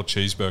double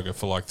cheeseburger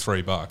for like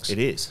 $3. It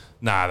is.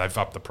 Nah, they've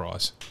upped the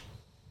price.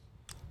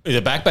 Is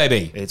it back,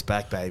 baby? It's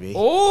back, baby.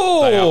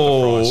 Oh, They upped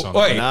the price on it.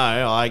 wait.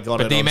 No, I got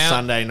But it the on amount-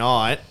 Sunday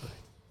night.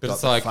 But Got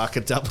it's the like,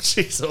 fucking double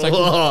cheese. like,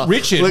 Oh.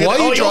 Richard, Look at why are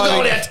you you're driving-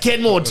 going out to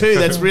Kenmore too.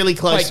 That's really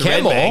close wait, to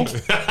Kenmore?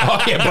 Redbank.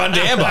 Oh, yeah,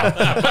 Bundamba.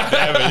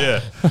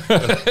 Yeah.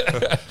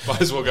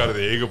 Might as well go to the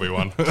Eagleby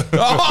one.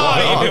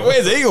 Oh,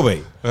 where's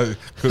Eagleby?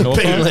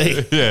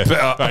 Penley.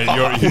 Yeah,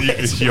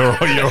 mate,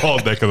 you're all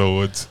neck of the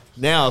woods.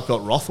 Now I've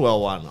got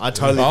Rothwell one. I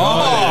totally.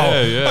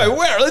 Oh, yeah. Wait,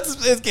 where?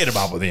 Let's get him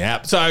up with the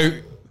app. So,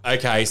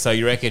 okay, so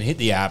you reckon hit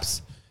the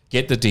apps,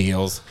 get the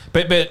deals,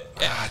 but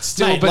It's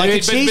still, Mate, but like a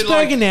but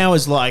cheeseburger like- now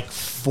is like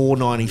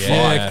 $4.95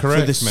 Yeah, for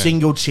correct, the man.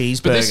 single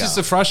cheeseburger. But this is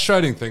the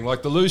frustrating thing.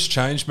 Like the loose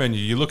change menu,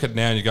 you look at it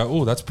now and you go,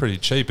 "Oh, that's pretty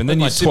cheap," and then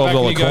Like you sit back and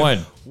 $12 you go,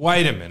 coin.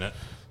 "Wait a minute,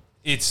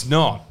 it's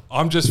not."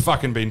 I'm just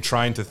fucking been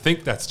trained to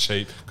think that's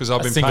cheap because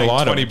I've been single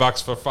paying item.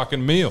 $20 for a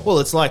fucking meal. Well,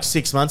 it's like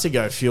 6 months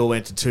ago, fuel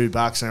went to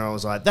 $2 and everyone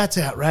was like, that's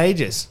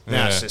outrageous.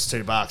 Now Yeah. it's just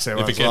 $2. if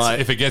Everyone's it gets like,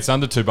 if it gets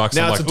under $2,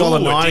 now I'm it's like,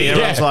 $1.90. "Ooh,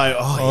 Everyone's yeah. like,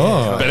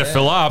 oh, yeah. better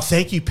fill up."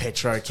 Thank you,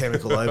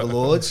 petrochemical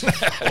overlords.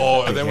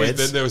 Oh, and then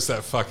Dickheads. there was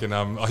that fucking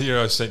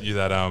I sent you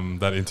that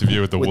that interview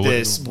with the With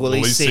this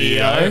Woolly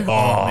CEO.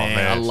 Oh man,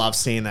 man, I love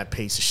seeing that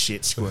piece of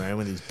shit squirm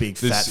with his big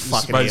This- fat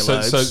fucking mate,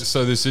 earlobes.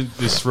 so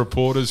this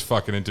reporter's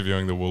fucking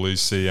interviewing the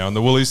Woolies CEO, and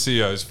the Woolies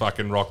CEO's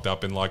fucking rocked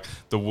up in like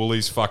the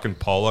Woolies fucking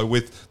polo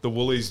with the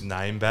Woolies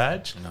name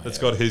badge that's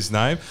got his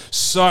name.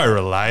 So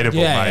relatable,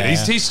 mate.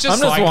 He's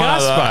just like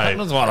us, I'm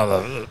mate. just one of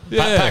the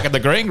Yeah. pack of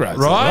the green grapes,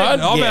 Right?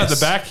 I'm Yes. out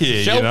the back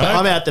here, Shell you know.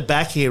 I'm out the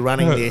back here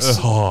running this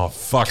Oh,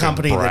 fucking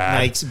company that Brad.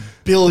 makes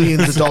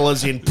billions of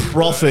dollars in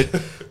profit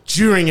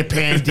during a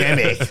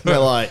pandemic. They're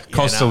like,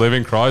 Cost of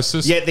living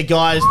crisis. Yet the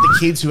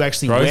kids who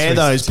actually wear Groceries,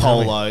 those tell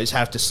me. polos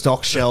have to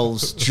stock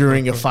shelves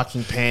during a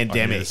fucking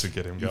pandemic. this will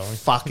get him going.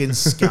 Fucking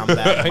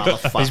scumbag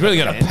motherfucker. He's really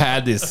going man. to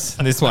pad this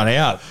one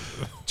out.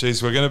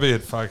 Jeez, we're going to be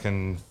at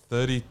fucking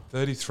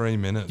 33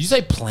 minutes. Did you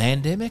say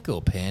plandemic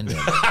or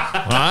pandemic?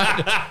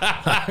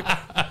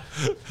 Right?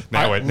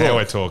 now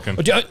we're talking.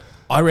 But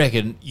I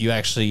reckon you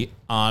actually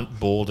aren't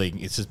balding.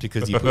 It's just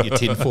because you put your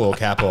tinfoil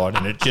cap on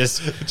and it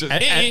just and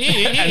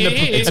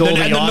It's the all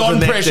the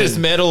non-precious ivermectin.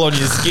 metal on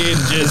your skin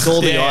just It's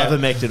all the yeah.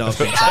 ivermectin I've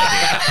been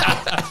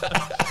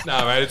taking.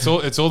 No, mate, it's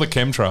all the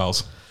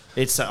chemtrails.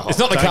 It's not the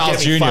don't Carl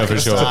get me Jr. for fucking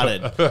sure.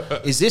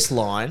 started. Is this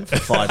line for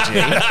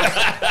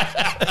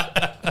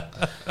 5G?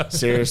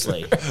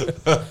 Seriously.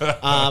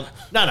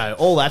 No,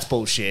 all that's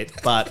bullshit.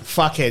 But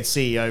fuckhead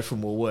CEO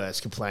from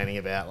Woolworths complaining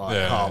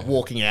about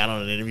walking out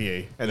on an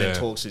interview and then Yeah.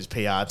 talks to his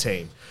PR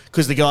team.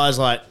 Because the guy's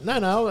like,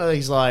 no.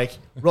 He's like,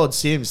 Rod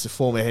Sims, the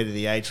former head of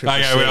the ACCC.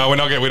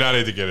 Okay, we don't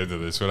need to get into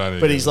this. We don't need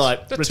But to he's get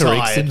like, Tariq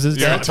retired. Sims's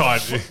Yeah, dad?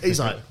 retired. He's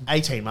like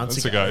 18 months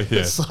Months ago. ago,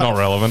 yeah. It's like, Not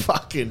relevant.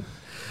 Fucking,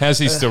 How's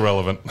he still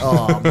relevant?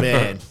 oh,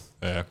 man.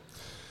 Yeah.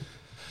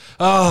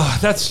 Oh,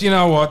 you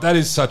know what? That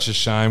is such a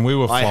shame. We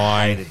were I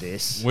flying. hated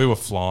this. We were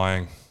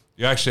flying.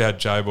 You actually had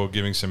Jaybor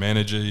giving some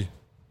energy.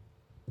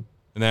 And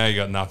now you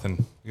got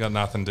nothing. You got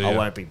nothing, do you? I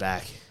won't be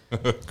back.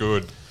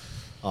 Good.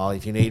 Oh,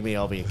 if you need me,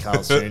 I'll be at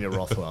Carl's Jr.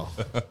 Rothwell.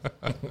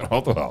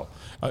 Rothwell.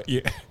 Are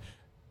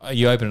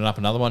you opening up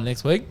another one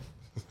next week?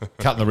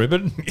 Cutting the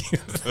ribbon?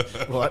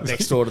 Right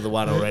next door to the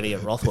one already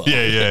at Rothwell.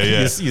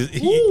 Yeah.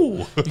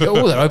 You go,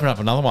 oh, they're opening up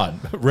another one.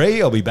 Ray,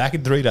 I'll be back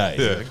in 3 days.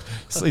 Yeah.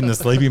 In the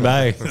sleeping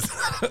bag.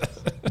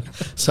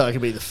 So I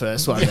can be the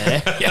first one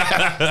there.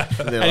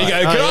 And, they're And you go,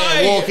 "Oh, "Can yeah,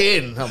 I- walk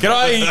in?" I'm Can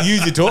like- I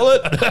use your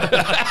toilet? and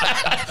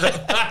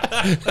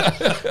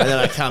then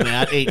I come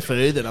out, eat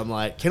food, and I'm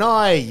like, "Can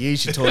I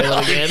use your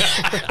toilet again?"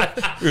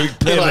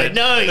 They're like,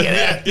 "No,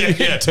 get out."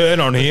 Yeah. Turn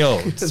on heel.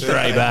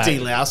 Straight back.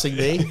 Delousing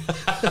me.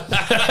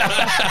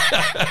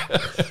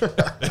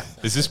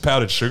 Is this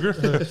powdered sugar?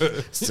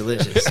 It's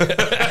delicious.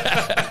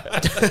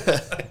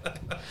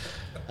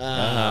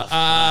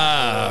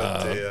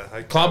 dear.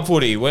 Okay. Club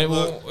footy.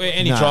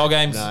 Any trial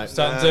games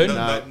starting soon?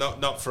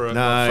 Not for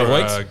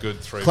a good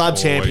 3 Club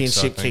 4 championship weeks,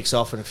 I think. kicks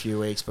off in a few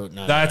weeks, but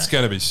no. That's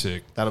going to be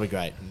sick. That'll be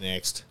great.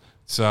 Next.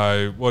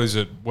 So, what is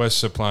it?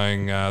 Wests are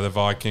playing the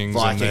Vikings.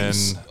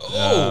 Vikings.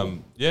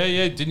 And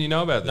then... Didn't you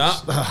know about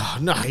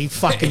this? No, he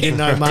fucking didn't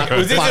know, Mark.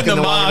 Was this in the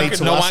mark?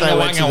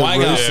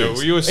 Yeah,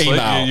 were you asleep?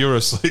 Email. You were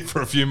asleep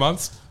for a few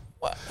months?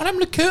 What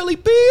happened to Curtly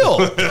Beale?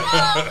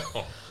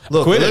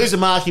 Look, Quit we it. lose a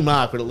Marky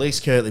Mark, but at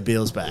least Curtly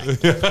Beale's back.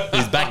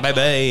 He's back,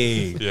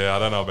 baby. Yeah, I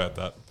don't know about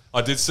that.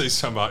 I did see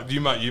some.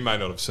 You may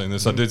not have seen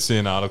this. I did see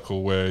an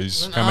article where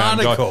he's come out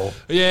and article?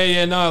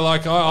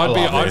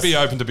 I'd be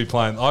open to be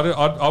playing.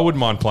 I wouldn't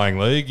mind playing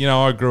league. You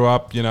know, I grew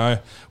up. You know,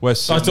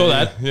 West. I saw Sydney.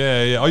 that.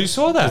 Yeah. Oh, you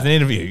saw that? There's an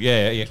interview.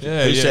 Yeah.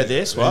 Who said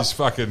this? What? He's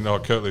fucking.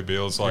 Curtly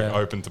Beale's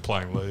open to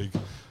playing league.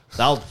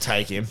 They'll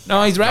take him.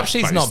 No, his rap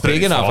sheet's Mate, not he's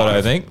big enough, I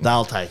don't think.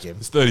 They'll take him.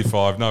 He's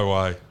 35. No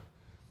way,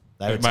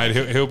 They would mate.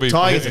 take him. He'll be.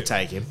 Tigers would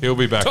take him. He'll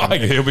be back.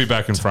 Tigers. He'll be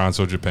back in France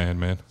or Japan,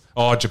 man.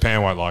 Oh,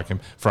 Japan won't like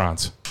him.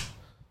 France.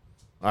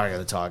 I reckon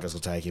the Tigers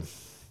will take him.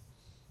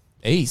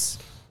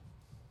 East.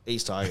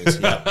 East Tigers.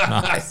 Yeah.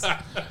 Nice.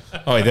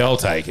 Oh, they'll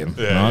take him.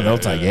 Yeah, They'll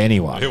take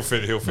anyone. He'll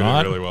fit Right.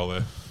 in really well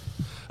there.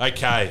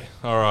 Okay,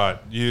 all right.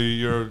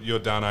 You're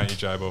done, aren't you,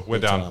 Jaybor? We're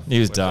done. He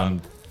was We're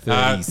done.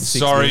 36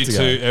 Sorry minutes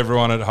to ago.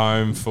 everyone at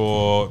home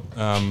for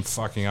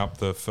fucking up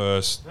the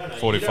first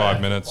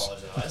 45 minutes.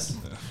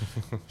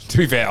 To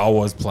be fair, I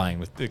was playing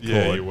with the cord.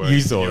 Yeah, you were. You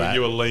saw that.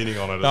 You were leaning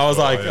on it. I was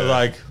like,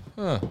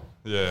 yeah.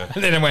 Yeah.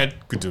 and then it went,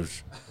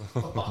 Gadoosh.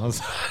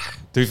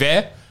 To be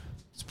fair,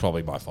 it's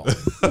probably my fault.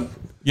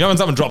 You know when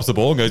someone drops the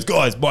ball and goes,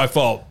 guys, my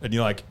fault. And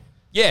you're like,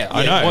 yeah,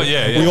 I know. well,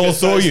 yeah. We all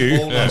saw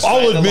you. Almost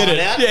I'll made the admit line it.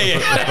 out.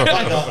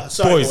 Yeah.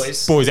 Sorry,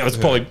 Boys, that was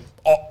probably,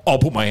 I'll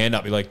put my hand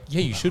up. Be like,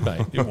 yeah, you should,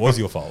 mate. It was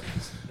your fault.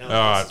 No, All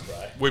right.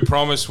 We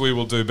promise we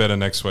will do better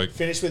next week.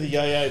 Finish with the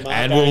yo-yo, Mark.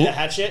 And Going we'll- to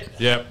hatchet.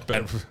 Yep.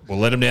 But, We'll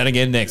let him down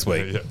again next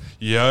week.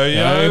 yo,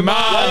 Yo, man.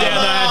 man,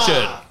 down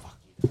the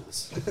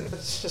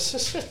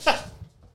hatchet.